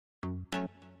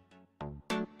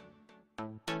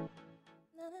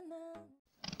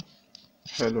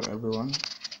Hello everyone,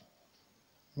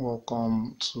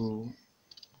 welcome to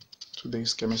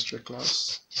today's chemistry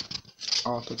class.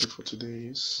 Our topic for today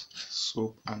is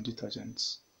soap and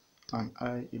detergents, and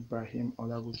I, Ibrahim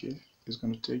Olaguke, is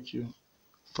going to take you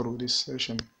through this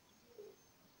session.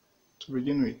 To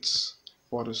begin with,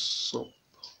 what is soap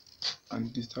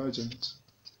and detergent?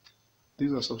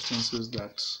 These are substances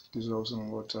that dissolve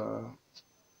in water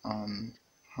and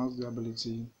has the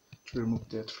ability to remove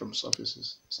dirt from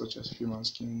surfaces such as human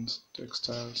skins,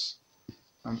 textiles,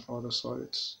 and other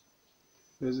solids.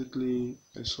 Basically,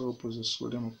 a soap is a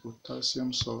sodium or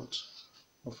potassium salt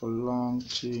of a long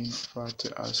chain fatty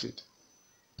acid.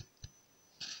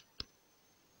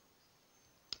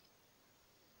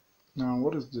 Now,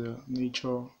 what is the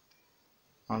nature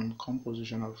and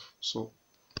composition of soap?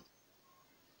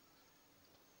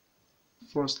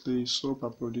 Firstly, soap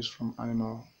are produced from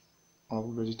animal or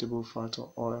vegetable fat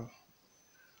or oil.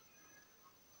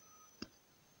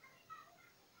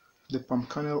 The palm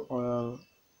kernel oil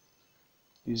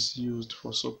is used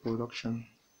for soap production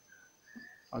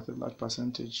at a large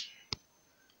percentage,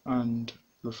 and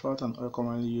the fat and oil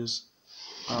commonly used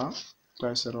are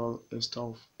glycerol, ester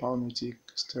of palmitic,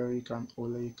 stearic, and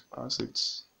oleic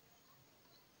acids.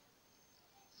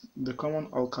 The common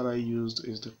alkali used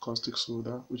is the caustic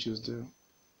soda, which is the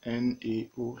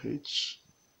NaOH,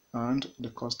 and the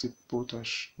caustic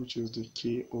potash, which is the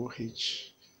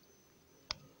KOH.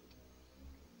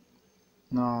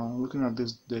 Now, looking at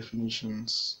these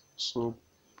definitions, soap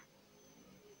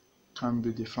can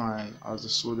be defined as the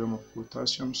sodium or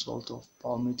potassium salt of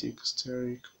palmitic,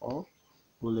 stearic, or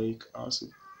oleic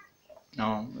acid.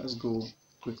 Now, let's go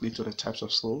quickly to the types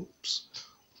of soaps.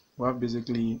 We have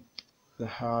basically the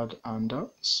hard and the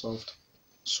soft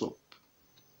soap.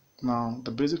 Now,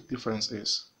 the basic difference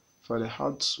is for the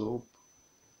hard soap,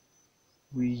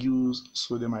 we use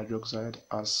sodium hydroxide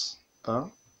as the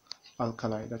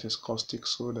alkali, that is caustic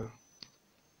soda.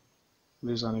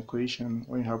 There's an equation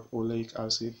when you have oleic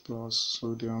acid plus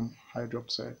sodium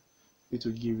hydroxide, it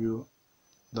will give you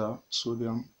the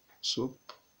sodium soap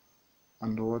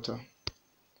and the water.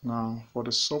 Now, for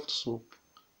the soft soap,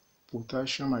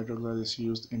 potassium hydroxide is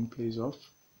used in place of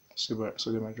sodium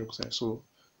hydroxide. So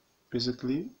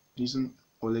basically, using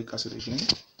oleic acid again,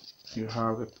 you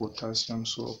have a potassium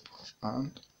soap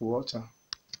and water.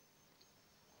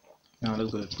 Now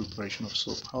let's go to the preparation of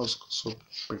soap. How is soap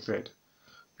prepared?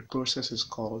 The process is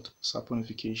called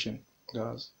saponification,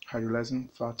 thus hydrolyzing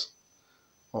fat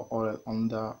or oil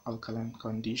under alkaline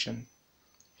condition.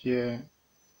 Here,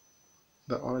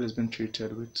 the oil is being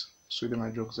treated with sodium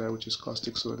hydroxide, which is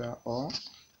caustic soda, or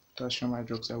potassium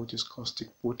hydroxide, which is caustic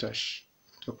potash,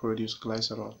 to produce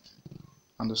glycerol,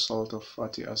 and the salt of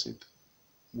fatty acid,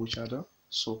 which are the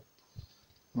soap.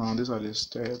 Now these are the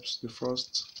steps. The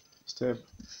first step,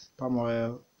 palm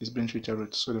oil is being treated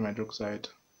with sodium hydroxide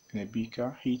in a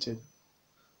beaker, heated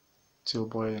till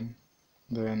boiling.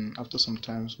 Then after some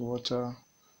time, water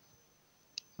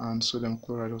and sodium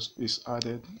chloride is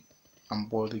added and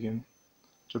boiled again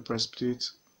to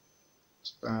precipitate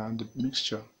the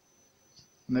mixture.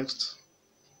 Next,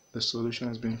 the solution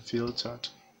has been filtered,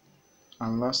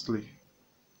 and lastly,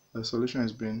 the solution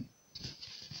has been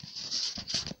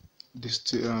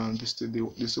distilled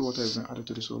water has been added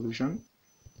to the solution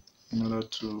in order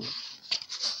to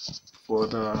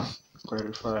further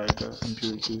clarify the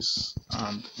impurities,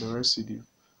 and the residue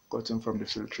gotten from the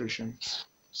filtration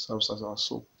serves as our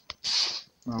soap.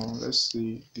 Now let's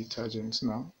see detergents.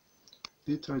 Now,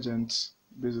 detergents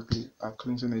basically are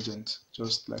cleansing agents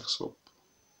just like soap,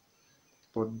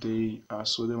 but they are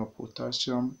sodium or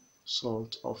potassium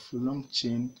salt of long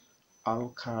chain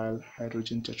alkyl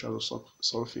hydrogen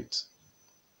tetrasulfate,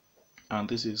 and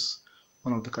this is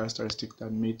one of the characteristics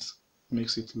that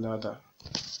makes it lather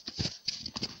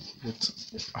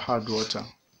with hard water,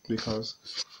 because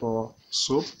for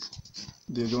soap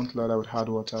they don't lather with hard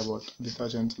water, but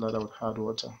detergent lather with hard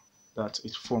water, that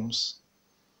it foams.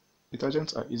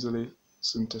 Detergents are easily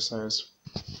synthesized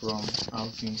from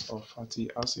alkenes or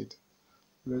fatty acid.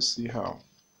 Let's see how.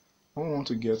 When we want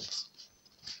to get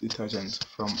detergent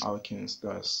from alkenes,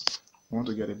 thus we want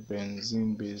to get a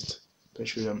benzene-based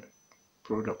petroleum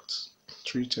product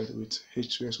treated with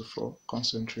H2SO4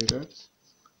 concentrated,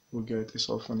 we get a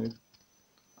sulfonate,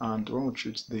 and when we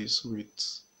treat this with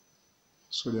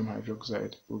sodium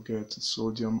hydroxide, we get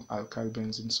sodium alkyl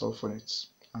benzene sulfonate,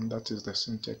 and that is the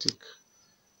synthetic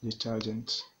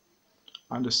detergent.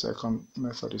 And the second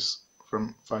method is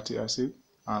from fatty acid,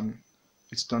 and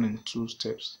it's done in two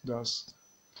steps. That's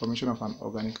formation of an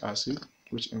organic acid,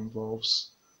 which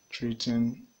involves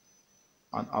treating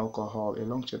an alcohol, a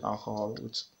long chain alcohol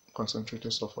with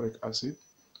concentrated sulfuric acid,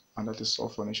 and that is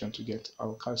sulfonation to get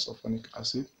alkyl sulfonic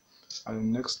acid. And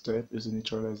the next step is the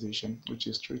neutralization, which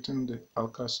is treating the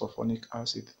alkyl sulfonic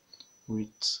acid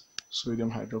with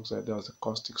sodium hydroxide, that's the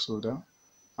caustic soda,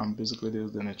 and basically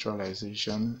there's the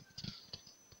neutralization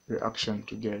reaction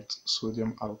to get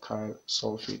sodium alkyl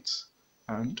sulfate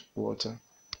and water.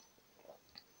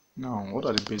 Now, what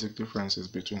are the basic differences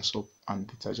between soap and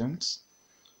detergents?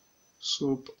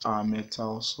 Soap are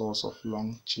metal salts of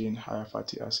long chain higher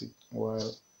fatty acid,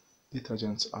 while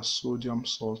detergents are sodium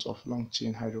salts of long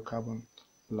chain hydrocarbon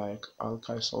like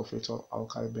alkyl sulfate or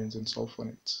alkyl benzene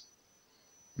sulfonate.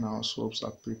 Now, soaps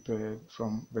are prepared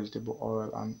from vegetable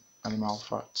oil and animal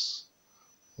fats,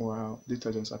 while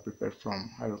detergents are prepared from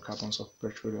hydrocarbons of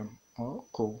petroleum or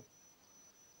coal.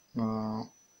 Now,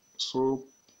 soap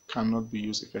cannot be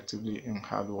used effectively in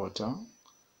hard water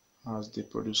as they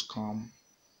produce scum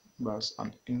as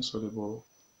an insoluble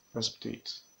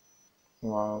precipitate,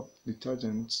 while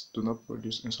detergents do not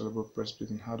produce insoluble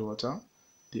precipitate in hard water.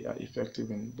 They are effective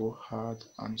in both hard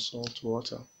and salt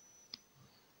water.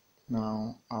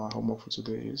 Now, our homework for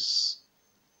today is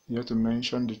you have to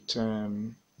mention the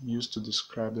term used to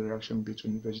describe the reaction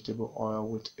between vegetable oil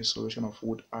with a solution of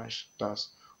wood ash.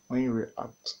 Thus, when you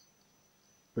react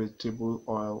vegetable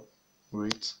oil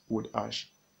with wood ash,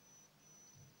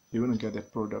 you're going to get a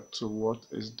product. So what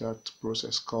is that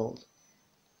process called?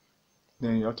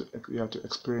 Then you have to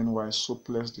explain why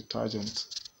soapless detergent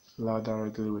lather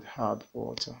readily with hard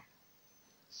water.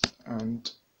 And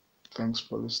thanks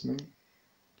for listening.